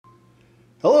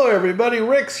Hello everybody,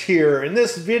 Rix here. In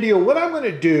this video, what I'm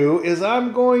going to do is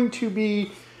I'm going to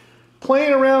be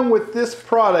playing around with this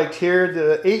product here,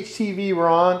 the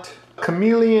Htvront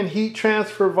Chameleon Heat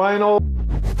Transfer Vinyl.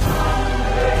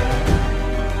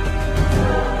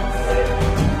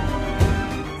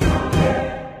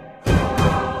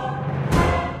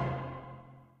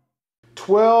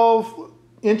 "12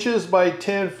 inches by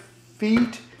 10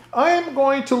 feet. I am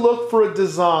going to look for a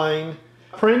design,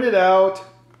 print it out,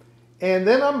 and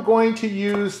then I'm going to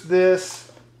use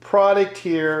this product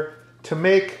here to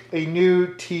make a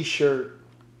new t-shirt.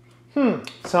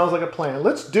 Sounds like a plan.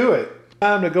 Let's do it.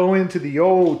 Time to go into the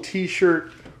old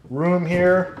t-shirt room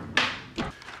here.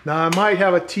 Now I might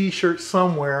have a t-shirt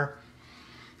somewhere.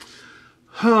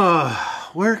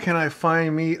 Where can I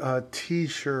find me a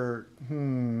t-shirt?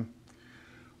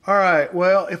 Alright,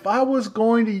 well, if I was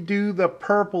going to do the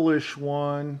purplish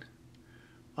one,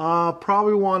 I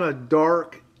probably want a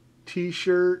dark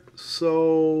t-shirt,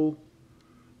 so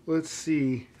let's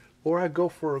see, or I go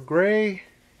for a gray.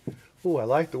 Oh, I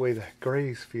like the way the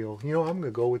grays feel. You know, I'm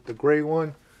gonna go with the gray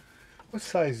one. What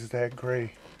size is that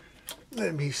gray?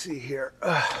 Let me see here.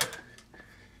 If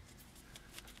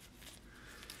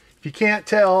you can't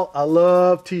tell, I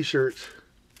love t-shirts.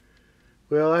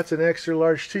 Well, that's an extra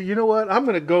large too. You know what, I'm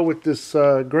gonna go with this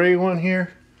gray one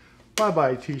here.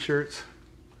 Bye-bye t-shirts.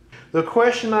 The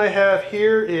question I have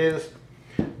here is,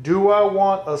 do I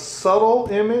want a subtle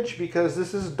image, because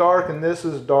this is dark and this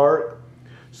is dark,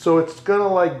 so it's gonna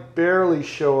like barely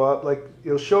show up, like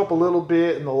it'll show up a little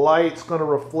bit and the light's gonna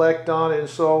reflect on it, and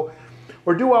so,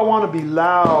 or do I want to be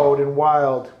loud and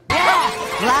wild? Yeah,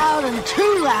 loud and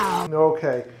too loud.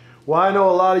 Okay, well, I know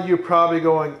a lot of you are probably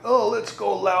going, oh, let's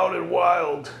go loud and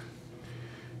wild,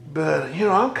 but you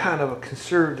know, I'm kind of a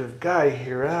conservative guy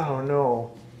here. I don't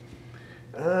know.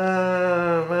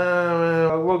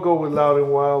 We'll go with loud and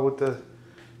wild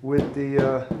with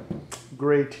the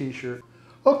gray t-shirt.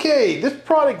 Okay, this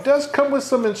product does come with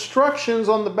some instructions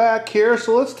on the back here,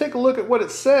 so let's take a look at what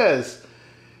it says.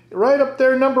 Right up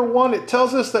there, number 1, it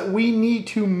tells us that we need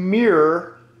to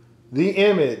mirror the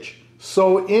image.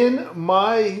 So in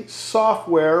my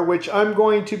software, which I'm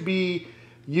going to be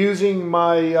using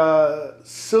my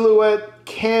Silhouette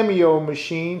Cameo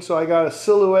machine, so I got a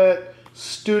Silhouette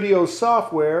Studio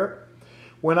software.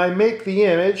 When I make the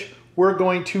image, we're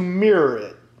going to mirror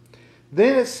it.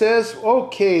 Then it says,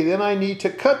 okay, then I need to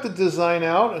cut the design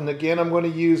out, and again I'm going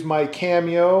to use my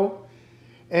Cameo,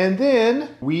 and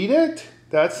then weed it.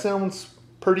 That sounds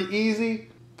pretty easy.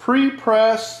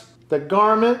 Pre-press the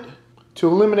garment to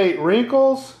eliminate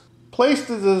wrinkles. Place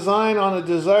the design on a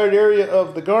desired area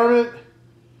of the garment.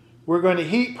 We're going to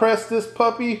heat press this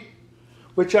puppy,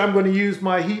 which I'm going to use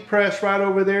my heat press right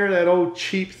over there, that old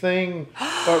cheap thing,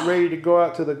 about ready to go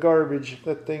out to the garbage.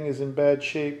 That thing is in bad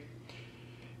shape.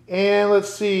 And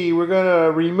let's see, we're going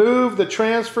to remove the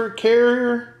transfer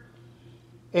carrier,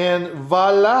 and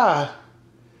voila,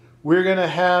 we're going to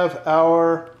have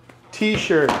our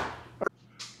t-shirt.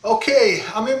 Okay,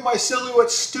 I'm in my Silhouette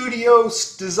Studio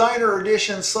Designer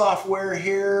Edition software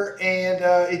here, and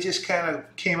it just kind of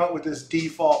came up with this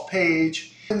default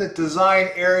page. In the design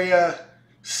area,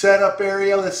 setup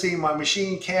area, let's see, my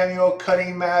machine Cameo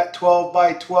cutting mat 12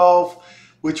 by 12,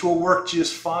 which will work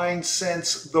just fine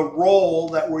since the roll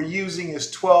that we're using is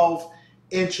 12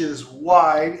 inches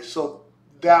wide, so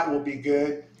that will be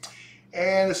good.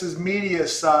 And this is media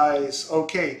size.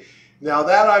 Okay, now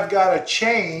that I've got to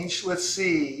change, let's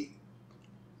see,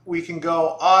 we can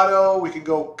go auto, we can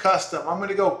go custom. I'm going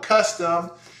to go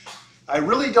custom. I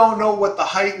really don't know what the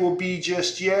height will be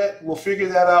just yet. We'll figure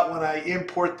that out when I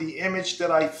import the image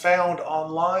that I found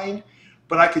online.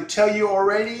 But I could tell you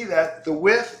already that the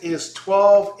width is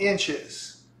 12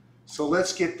 inches. So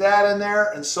let's get that in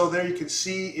there. And so there you can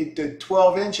see it did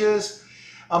 12 inches.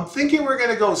 I'm thinking we're going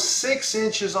to go 6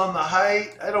 inches on the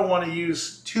height. I don't want to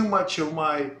use too much of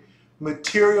my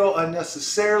material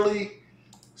unnecessarily.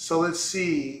 So let's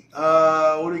see.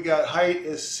 What do we got? Height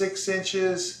is 6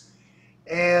 inches.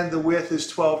 And the width is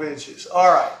 12 inches.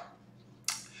 All right.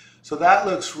 So that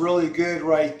looks really good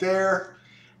right there.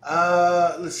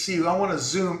 Let's see. I want to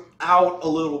zoom out a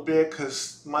little bit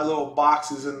because my little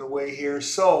box is in the way here.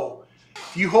 So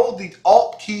if you hold the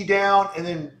Alt key down and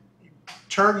then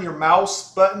turn your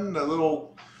mouse button, the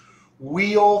little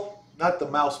wheel, not the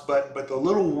mouse button, but the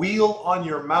little wheel on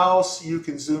your mouse, you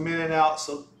can zoom in and out.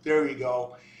 So there you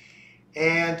go.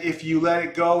 And if you let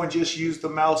it go and just use the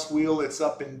mouse wheel, it's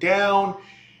up and down.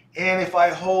 And if I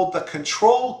hold the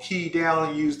control key down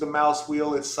and use the mouse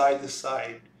wheel, it's side to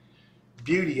side.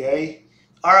 Beauty, eh?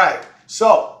 All right,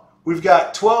 so we've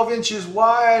got 12 inches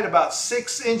wide, about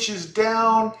 6 inches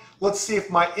down. Let's see if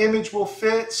my image will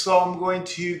fit. So I'm going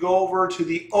to go over to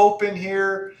the open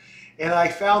here, and I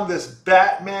found this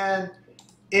Batman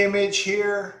image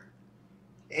here.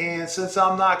 And since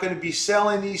I'm not going to be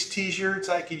selling these t-shirts,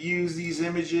 I could use these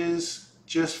images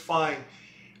just fine.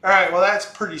 All right, well, that's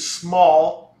pretty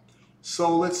small.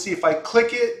 So let's see if I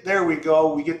click it. There we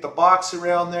go. We get the box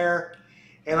around there.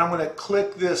 And I'm going to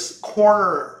click this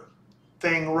corner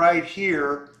thing right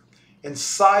here and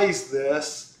size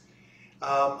this.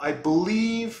 I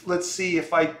believe, let's see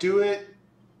if I do it.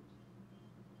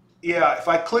 Yeah, if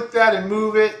I click that and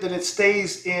move it, then it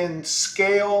stays in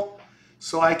scale.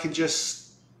 So I can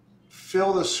just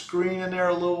fill the screen in there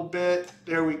a little bit.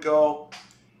 There we go.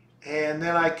 And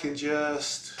then I can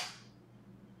just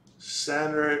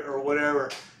center it or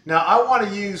whatever. Now I want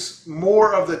to use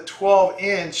more of the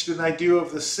 12-inch than I do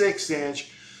of the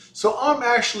 6-inch. So I'm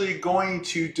actually going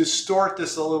to distort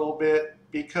this a little bit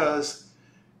because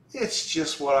it's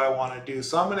just what I want to do.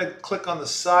 So I'm going to click on the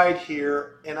side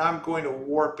here, and I'm going to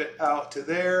warp it out to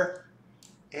there,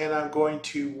 and I'm going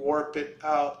to warp it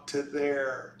out to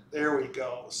there. There we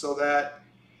go. So that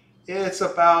it's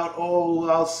about, oh,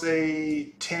 I'll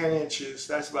say 10 inches.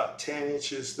 That's about 10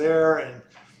 inches there, and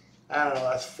I don't know,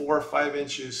 that's 4 or 5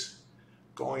 inches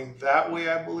going that way,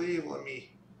 I believe. Let me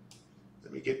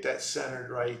get that centered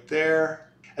right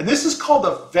there. And this is called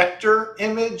a vector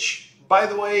image, by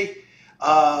the way.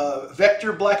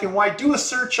 Vector black and white. Do a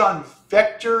search on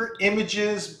vector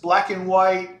images black and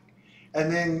white,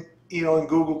 and then in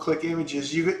Google click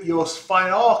images. You'll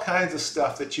find all kinds of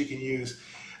stuff that you can use.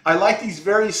 I like these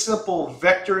very simple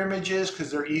vector images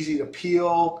because they're easy to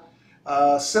peel.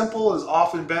 Simple is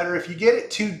often better. If you get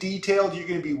it too detailed, you're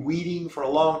going to be weeding for a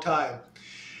long time.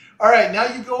 All right, now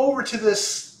you go over to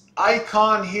this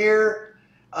icon here.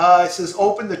 It says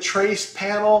open the trace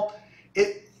panel.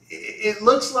 It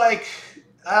looks like,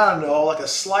 I don't know, like a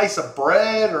slice of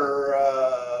bread or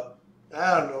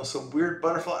I don't know, some weird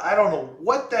butterfly. I don't know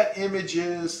what that image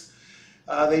is.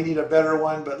 They need a better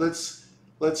one, but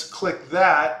let's click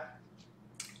that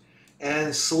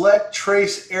and select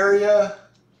trace area.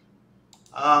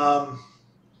 I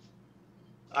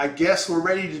guess we're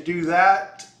ready to do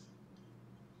that.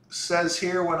 Says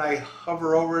here when I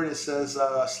hover over it, it says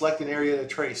select an area to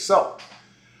trace. So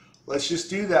let's just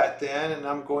do that then, and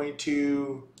I'm going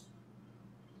to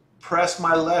press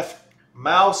my left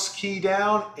mouse key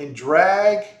down and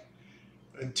drag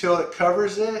until it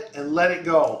covers it and let it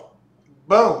go.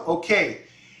 Boom, okay.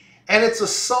 And it's a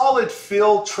solid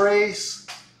fill trace,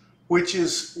 which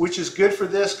is good for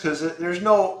this because there's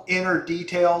no inner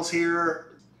details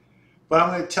here. But I'm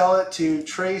going to tell it to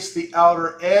trace the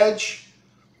outer edge.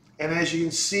 And as you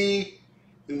can see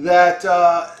that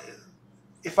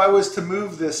if I was to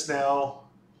move this now,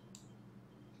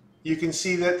 you can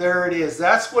see that there it is.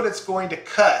 That's what it's going to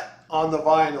cut on the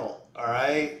vinyl, all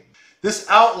right? This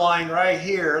outline right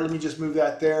here, let me just move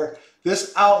that there.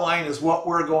 This outline is what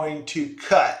we're going to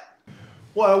cut.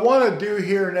 What I want to do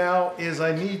here now is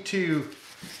I need to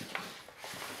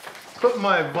put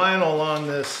my vinyl on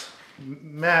this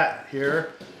mat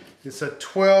here. It's a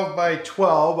 12 by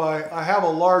 12. I have a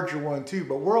larger one too,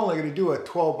 but we're only going to do a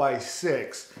 12 by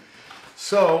 6.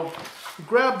 So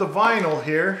grab the vinyl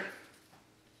here,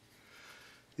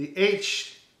 the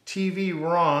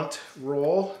Htvront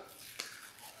roll,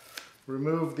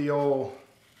 remove the old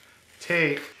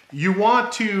tape. You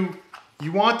want to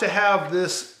have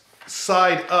this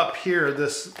side up here,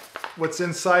 this what's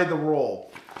inside the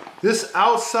roll. This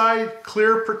outside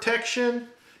clear protection,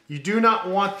 you do not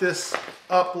want this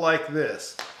up like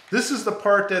this. This is the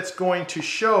part that's going to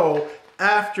show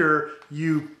after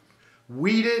you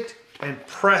weed it and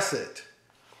press it.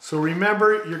 So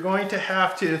remember, you're going to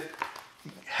have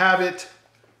it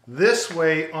this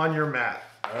way on your mat,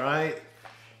 all right?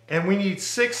 And we need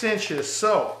 6 inches.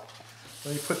 So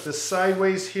let me put this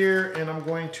sideways here, and I'm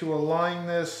going to align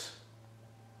this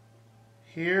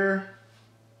here.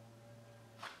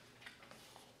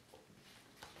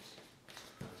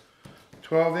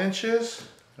 $12 inches,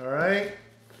 all right?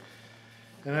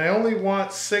 And I only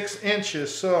want 6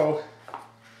 inches, so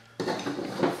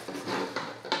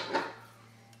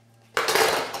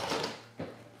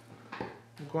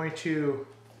I'm going to,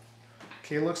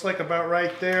 okay, looks like about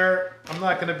right there. I'm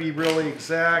not going to be really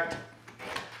exact.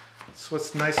 That's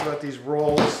what's nice about these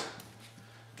rolls.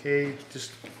 Okay,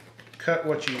 just cut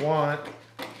what you want.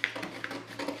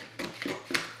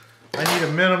 I need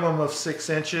a minimum of 6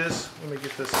 inches. Let me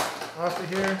get this off of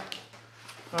here.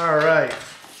 All right.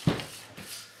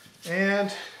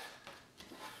 And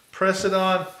press it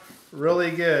on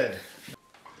really good.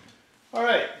 All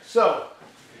right, so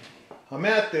I'm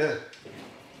at the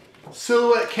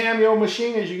Silhouette Cameo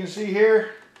machine, as you can see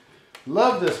here.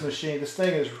 Love this machine. This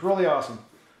thing is really awesome.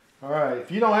 All right, if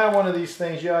you don't have one of these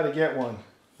things, you ought to get one.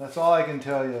 That's all I can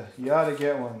tell you. You ought to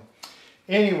get one.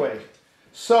 Anyway,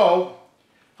 so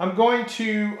I'm going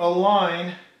to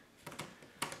align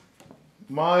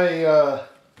my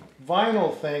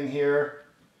vinyl thing here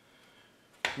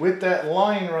with that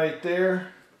line right there.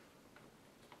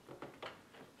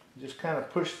 Just kind of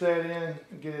push that in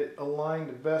and get it aligned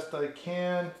the best I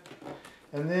can.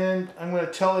 And then I'm going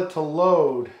to tell it to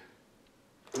load.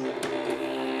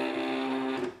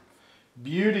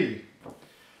 Beauty.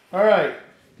 All right,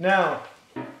 now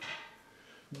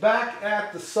back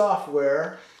at the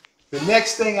software. The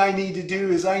next thing I need to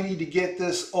do is I need to get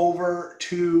this over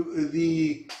to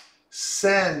the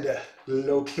send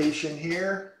location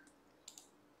here.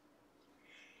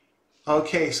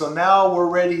 Okay, so now we're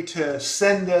ready to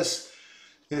send this.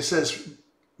 It says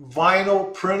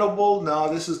vinyl printable.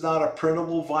 No, this is not a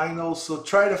printable vinyl. So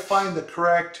try to find the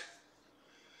correct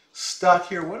stock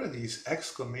here. What are these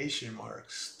exclamation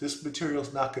marks? This material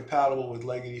is not compatible with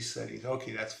legacy settings.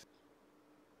 Okay, that's.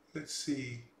 Let's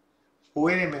see.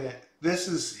 Wait a minute. This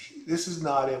is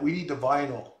not it. We need the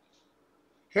vinyl.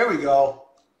 Here we go.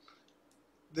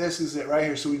 This is it right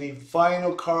here. So we need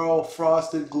vinyl, Carl,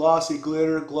 frosted, glossy,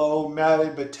 glitter, glow,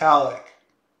 matted, metallic,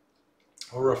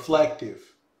 or reflective.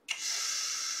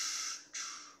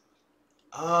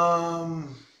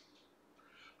 I'm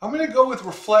going to go with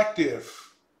reflective.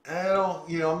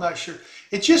 I'm not sure.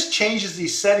 It just changes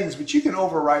these settings, but you can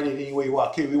override it any way you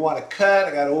want. Okay, we want to cut.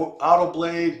 I got auto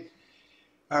blade.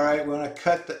 All right, we want to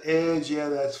cut the edge. Yeah,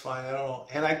 that's fine. I don't know.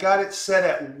 And I got it set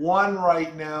at 1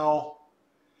 right now.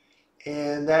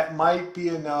 And that might be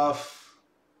enough.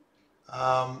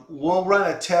 We'll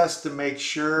run a test to make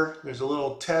sure. There's a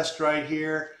little test right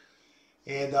here.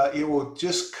 And it will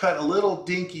just cut a little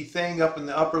dinky thing up in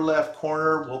the upper left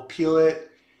corner. We'll peel it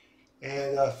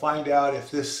and find out if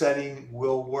this setting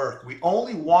will work. We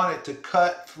only want it to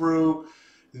cut through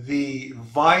the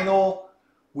vinyl.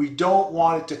 We don't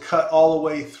want it to cut all the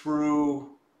way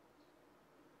through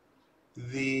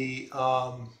the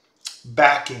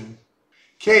backing.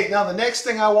 Okay, now the next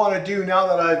thing I want to do now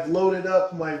that I've loaded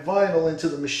up my vinyl into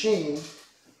the machine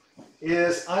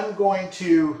is I'm going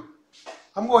to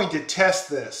test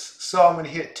this. So I'm going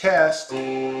to hit test.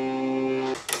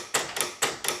 And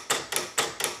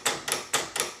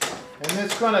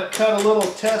it's going to cut a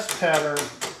little test pattern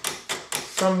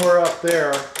somewhere up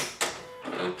there.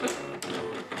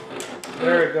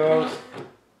 There it goes.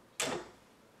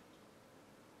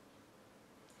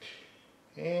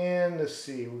 And let's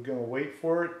see, we're going to wait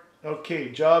for it. Okay,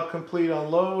 job complete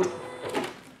on load.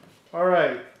 All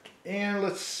right, and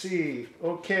let's see.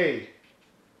 Okay.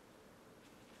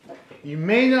 You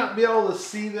may not be able to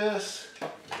see this,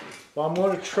 but I'm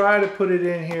going to try to put it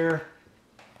in here.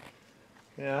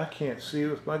 Yeah, I can't see it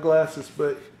with my glasses,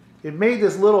 but it made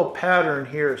this little pattern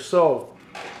here. So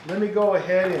let me go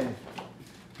ahead and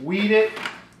weed it.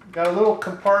 Got a little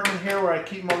compartment here where I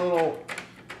keep my little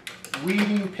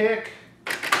weeding pick.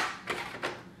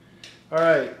 All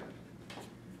right,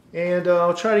 and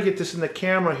I'll try to get this in the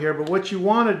camera here, but what you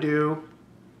want to do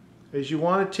is you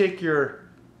want to take your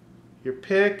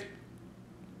pick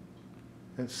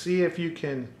and see if you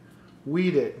can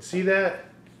weed it. See that?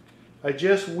 I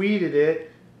just weeded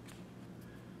it.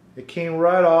 It came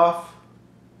right off,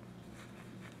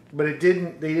 but they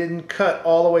didn't cut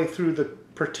all the way through the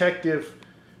protective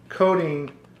coating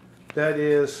that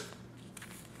is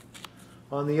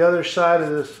on the other side of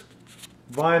this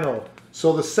vinyl.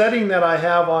 So the setting that I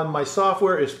have on my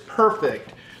software is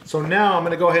perfect. So now I'm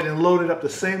going to go ahead and load it up the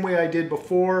same way I did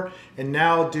before, and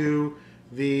now do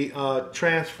the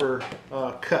transfer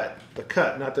cut. The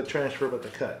cut, not the transfer, but the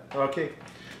cut. Okay,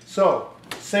 so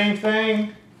same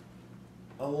thing.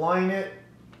 Align it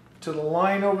to the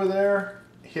line over there.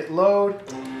 Hit load.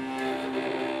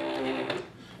 And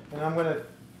I'm going to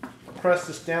press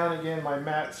this down again. My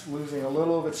mat's losing a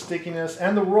little of its stickiness,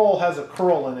 and the roll has a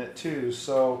curl in it too,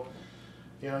 so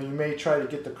you may try to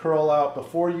get the curl out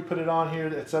before you put it on here.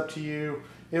 It's up to you.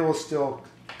 It will still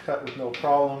cut with no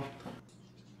problem.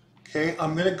 Okay,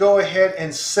 I'm going to go ahead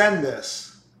and send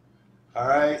this. All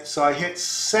right, so I hit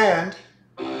send.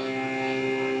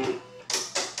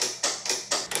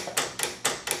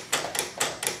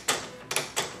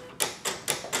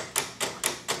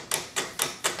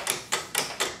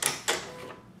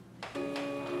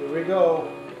 Here we go.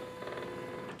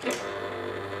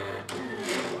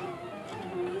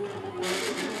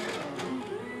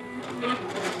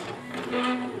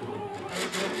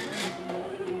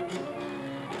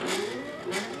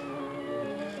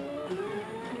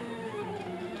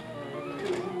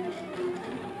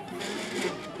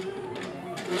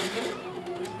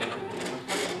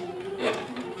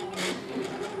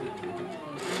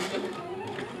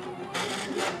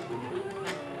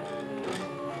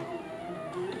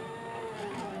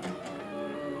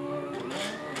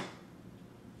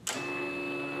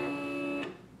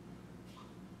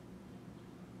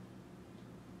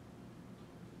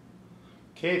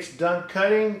 Okay, it's done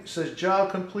cutting. It says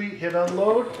job complete, hit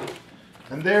unload.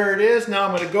 And there it is. Now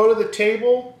I'm going to go to the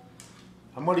table.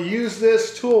 I'm going to use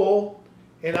this tool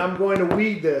and I'm going to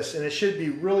weed this, and it should be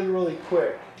really, really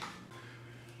quick.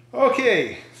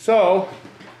 Okay, so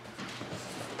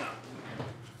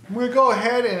I'm going to go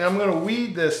ahead and I'm going to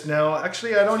weed this now.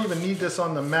 Actually, I don't even need this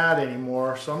on the mat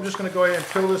anymore. So I'm just going to go ahead and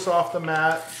peel this off the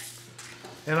mat.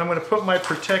 And I'm going to put my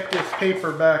protective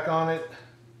paper back on it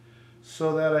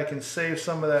so that I can save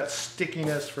some of that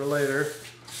stickiness for later.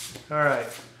 All right.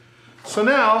 So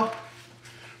now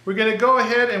we're going to go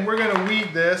ahead and we're going to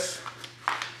weed this.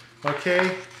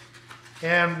 Okay.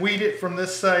 And weed it from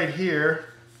this side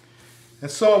here. And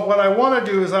so what I want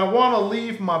to do is I want to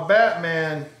leave my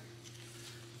Batman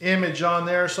image on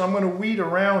there, so I'm going to weed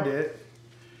around it.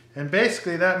 And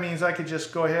basically that means I could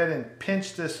just go ahead and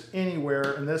pinch this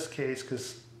anywhere in this case,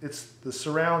 because it's the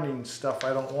surrounding stuff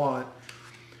I don't want.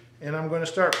 And I'm going to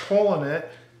start pulling it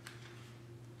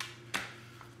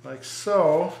like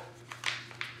so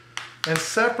and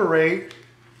separate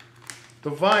the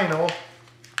vinyl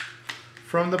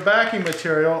from the backing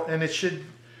material. And it should,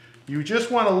 you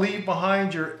just want to leave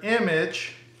behind your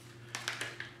image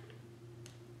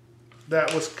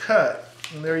that was cut.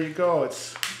 And there you go,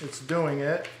 it's doing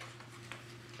it.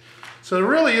 So there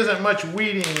really isn't much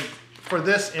weeding for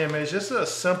this image. This is a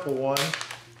simple one.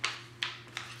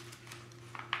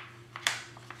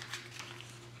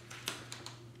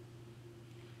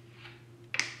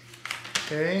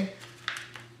 Okay.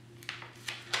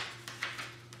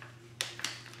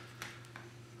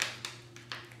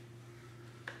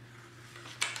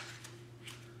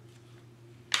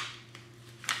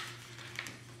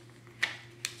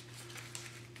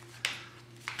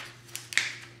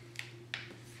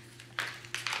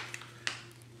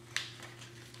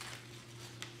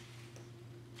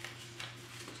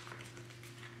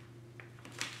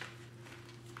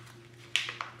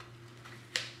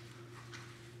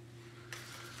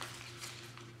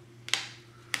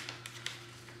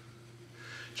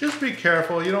 Just be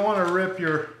careful, you don't want to rip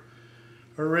your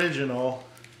original.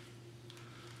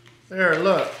 There,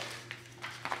 look.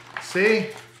 See?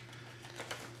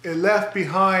 It left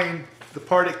behind the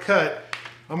part it cut.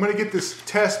 I'm going to get this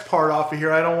test part off of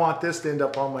here. I don't want this to end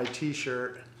up on my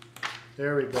t-shirt.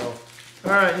 There we go.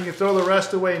 Alright, you can throw the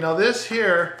rest away. Now this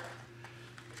here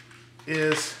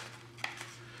is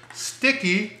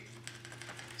sticky,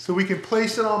 so we can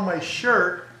place it on my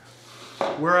shirt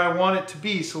where I want it to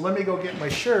be. So let me go get my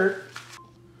shirt.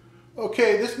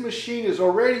 Okay, this machine is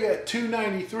already at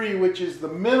 293, which is the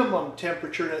minimum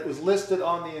temperature that was listed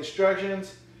on the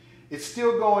instructions. It's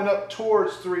still going up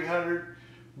towards 300,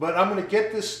 but I'm going to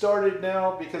get this started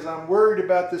now because I'm worried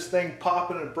about this thing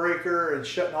popping a breaker and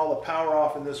shutting all the power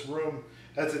off in this room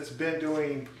as it's been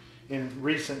doing in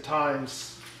recent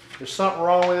times. There's something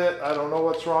wrong with it. I don't know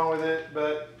what's wrong with it,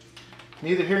 but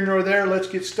neither here nor there. Let's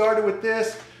get started with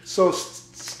this. So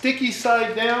sticky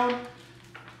side down,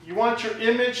 you want your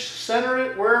image, center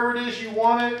it wherever it is you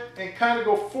want it, and kind of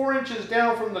go 4 inches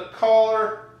down from the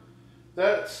collar.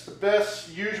 That's the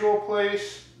best usual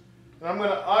place. And I'm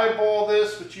going to eyeball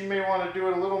this, but you may want to do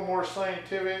it a little more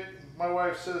scientific. My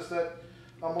wife says that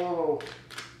I'm a little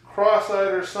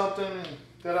cross-eyed or something, and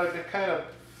that I've been kind of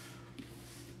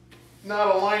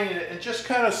not aligning it. And just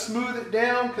kind of smooth it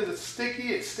down because it's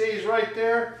sticky, it stays right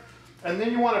there. And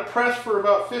then you want to press for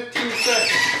about 15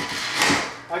 seconds.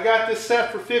 I got this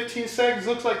set for 15 seconds.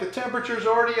 Looks like the temperature's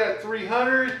already at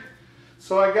 300.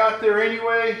 So I got there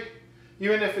anyway.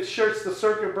 Even if it shuts the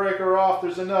circuit breaker off,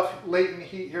 there's enough latent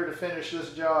heat here to finish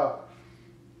this job.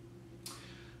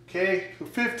 Okay, so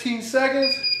 15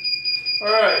 seconds.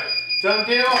 All right, done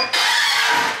deal.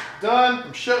 Done.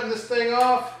 I'm shutting this thing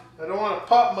off. I don't want to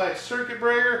pop my circuit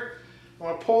breaker. I'm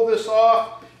going to pull this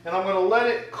off, and I'm going to let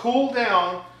it cool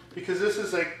down, because this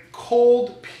is a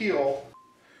cold peel.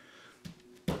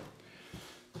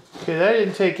 Okay, that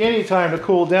didn't take any time to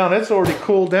cool down. It's already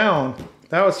cooled down.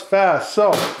 That was fast.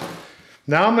 So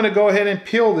now I'm going to go ahead and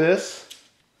peel this.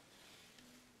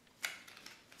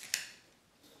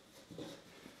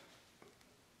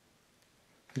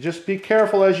 Just be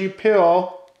careful as you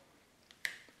peel.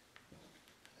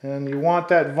 And you want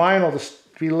that vinyl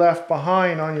to be left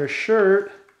behind on your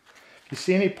shirt. If you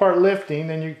see any part lifting,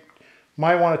 then you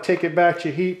might want to take it back to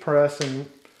your heat press and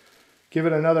give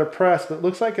it another press, but it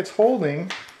looks like it's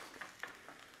holding.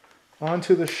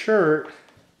 onto the shirt.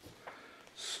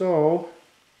 So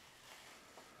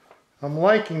I'm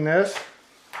liking this.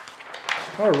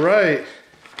 All right,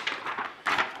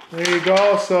 there you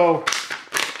go. So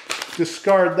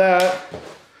discard that.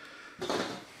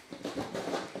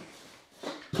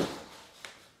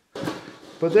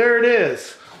 But there it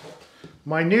is,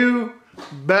 my new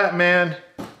Batman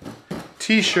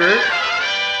t-shirt.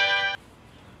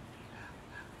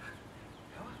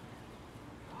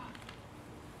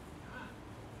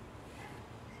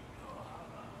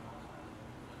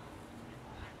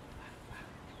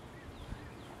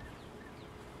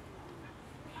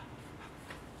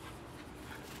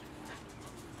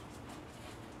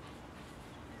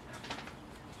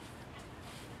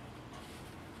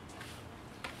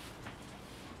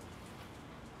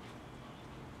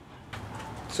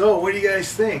 So what do you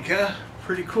guys think, huh?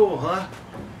 Pretty cool, huh?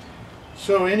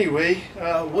 So anyway,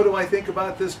 what do I think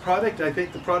about this product? I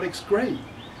think the product's great.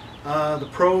 The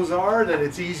pros are that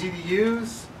it's easy to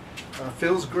use,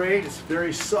 feels great, it's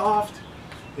very soft,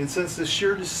 and since the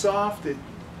shirt is soft, it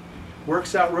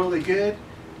works out really good.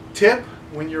 Tip,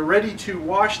 when you're ready to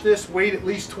wash this, wait at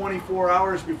least 24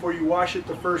 hours before you wash it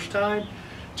the first time.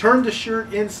 Turn the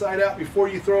shirt inside out before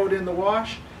you throw it in the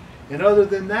wash, and other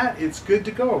than that, it's good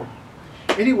to go.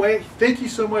 Anyway, thank you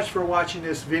so much for watching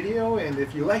this video, and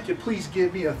if you like it, please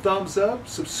give me a thumbs up,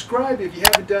 subscribe if you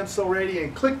haven't done so already,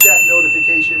 and click that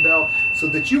notification bell so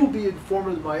that you will be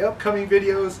informed of my upcoming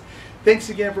videos. Thanks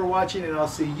again for watching, and I'll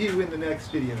see you in the next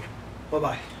video.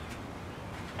 Bye-bye.